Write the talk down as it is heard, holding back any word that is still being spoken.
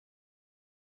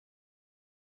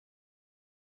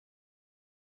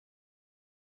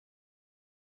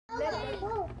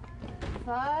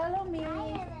Follow me.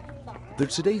 They're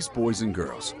today's boys and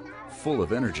girls, full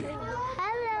of energy.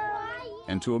 Hello.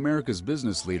 And to America's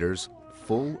business leaders,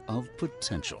 full of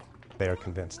potential. They are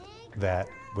convinced that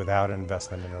without an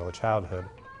investment in early childhood,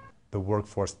 the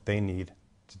workforce they need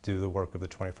to do the work of the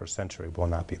 21st century will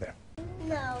not be there.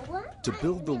 No. To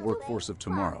build the workforce of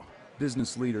tomorrow,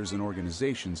 business leaders and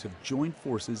organizations have joined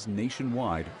forces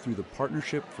nationwide through the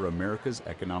Partnership for America's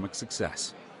Economic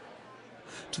Success.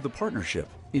 To the partnership,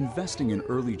 investing in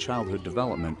early childhood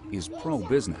development is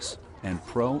pro-business and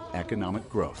pro-economic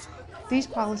growth. These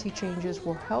policy changes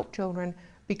will help children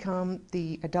become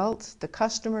the adults, the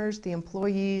customers, the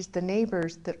employees, the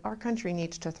neighbors that our country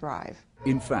needs to thrive.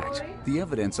 In fact, the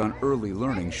evidence on early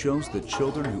learning shows that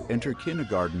children who enter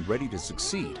kindergarten ready to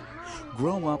succeed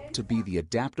grow up to be the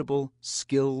adaptable,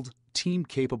 skilled,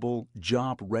 team-capable,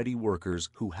 job-ready workers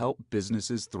who help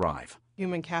businesses thrive.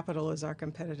 Human capital is our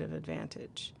competitive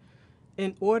advantage.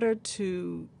 In order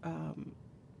to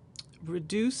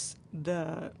reduce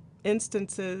the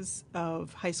instances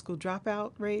of high school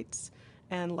dropout rates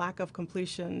and lack of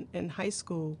completion in high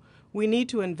school, we need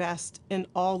to invest in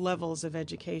all levels of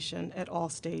education at all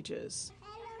stages.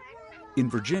 In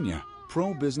Virginia,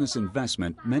 pro-business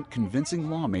investment meant convincing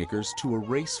lawmakers to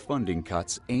erase funding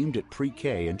cuts aimed at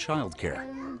pre-K and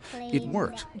childcare. It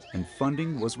worked, and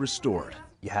funding was restored.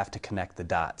 You have to connect the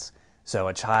dots. So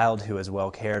a child who is well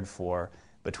cared for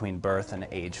between birth and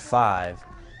age 5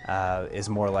 is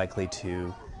more likely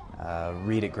to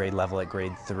read at grade level at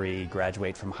grade 3,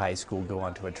 graduate from high school, go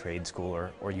on to a trade school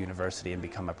or university and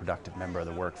become a productive member of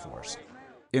the workforce.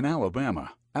 In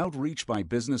Alabama, outreach by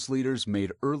business leaders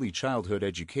made early childhood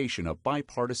education a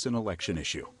bipartisan election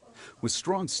issue, with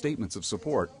strong statements of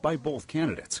support by both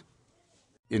candidates.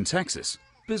 In Texas,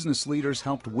 business leaders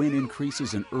helped win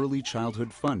increases in early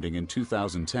childhood funding in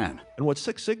 2010. And what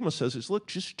Six Sigma says is, look,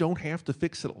 just don't have to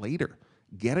fix it later.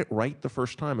 Get it right the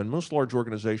first time. And most large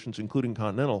organizations, including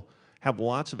Continental, have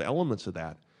lots of elements of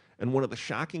that. And one of the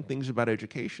shocking things about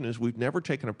education is we've never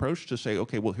taken an approach to say,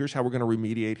 okay, well, here's how we're going to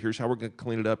remediate, here's how we're going to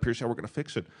clean it up, here's how we're going to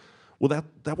fix it. Well,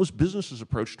 that was business's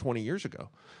approach 20 years ago.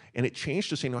 And it changed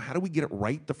to say, no, how do we get it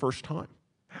right the first time?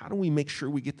 How do we make sure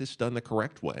we get this done the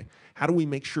correct way? How do we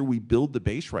make sure we build the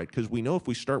base right? Because we know if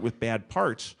we start with bad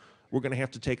parts, we're going to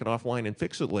have to take it offline and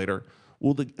fix it later.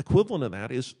 Well, the equivalent of that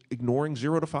is ignoring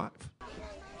 0 to 5.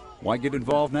 Why get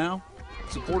involved now?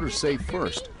 Supporters say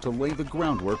first to lay the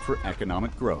groundwork for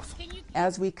economic growth.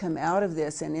 As we come out of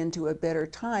this and into a better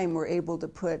time, we're able to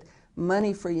put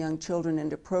money for young children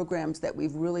into programs that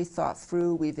we've really thought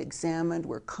through, we've examined,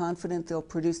 we're confident they'll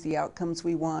produce the outcomes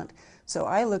we want. So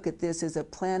I look at this as a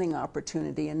planning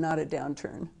opportunity and not a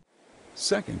downturn.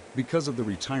 Second, because of the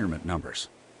retirement numbers.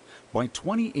 By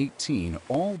 2018,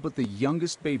 all but the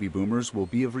youngest baby boomers will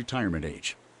be of retirement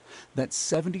age. That's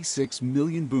 76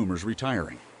 million boomers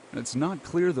retiring. It's not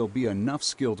clear there'll be enough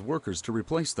skilled workers to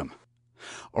replace them.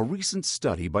 A recent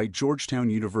study by Georgetown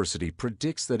University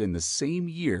predicts that in the same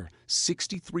year,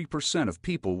 63% of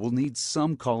people will need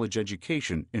some college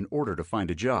education in order to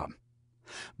find a job.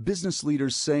 Business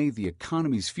leaders say the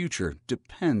economy's future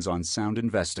depends on sound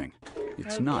investing.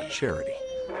 It's not charity.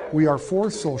 We are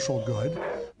for social good,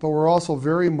 but we're also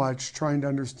very much trying to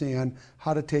understand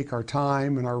how to take our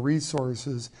time and our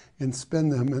resources and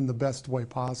spend them in the best way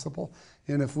possible.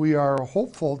 And if we are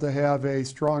hopeful to have a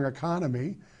strong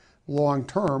economy long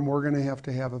term, we're going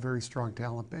to have a very strong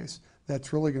talent base.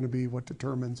 That's really going to be what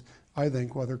determines, I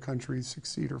think, whether countries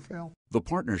succeed or fail. The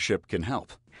partnership can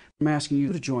help. I'm asking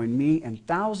you to join me and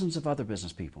thousands of other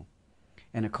business people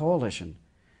in a coalition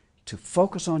to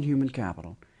focus on human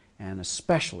capital and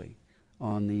especially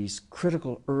on these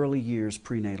critical early years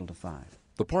prenatal to 5.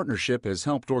 The partnership has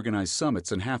helped organize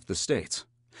summits in half the states,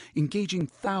 engaging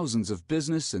thousands of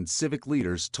business and civic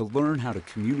leaders to learn how to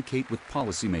communicate with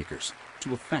policymakers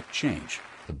to affect change.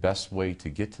 The best way to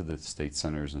get to the state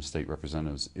senators and state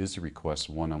representatives is to request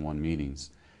one-on-one meetings.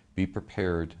 Be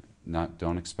prepared,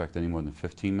 don't expect any more than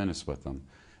 15 minutes with them,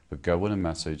 but go with a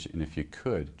message, and if you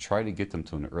could, try to get them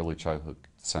to an early childhood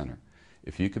center.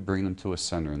 If you could bring them to a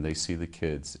center and they see the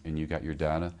kids and you got your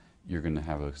data, you're going to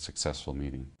have a successful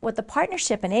meeting. What the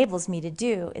partnership enables me to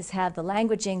do is have the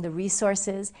languaging, the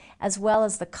resources, as well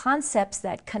as the concepts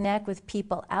that connect with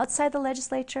people outside the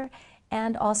legislature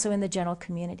and also in the general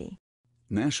community.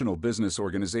 National business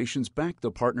organizations back the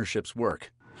partnership's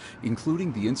work,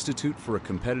 including the Institute for a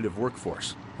Competitive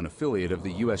Workforce, an affiliate of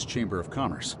the U.S. Chamber of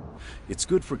Commerce. It's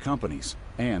good for companies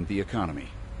and the economy.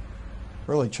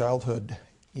 Early childhood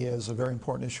is a very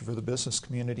important issue for the business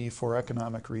community for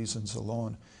economic reasons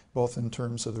alone, both in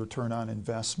terms of the return on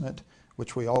investment,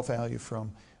 which we all value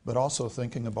from but also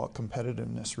thinking about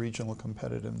competitiveness, regional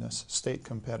competitiveness, state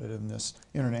competitiveness,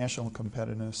 international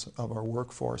competitiveness of our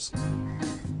workforce.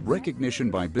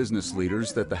 Recognition by business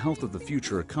leaders that the health of the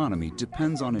future economy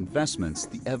depends on investments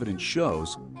the evidence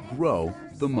shows grow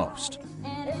the most.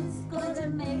 And it's going to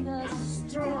make us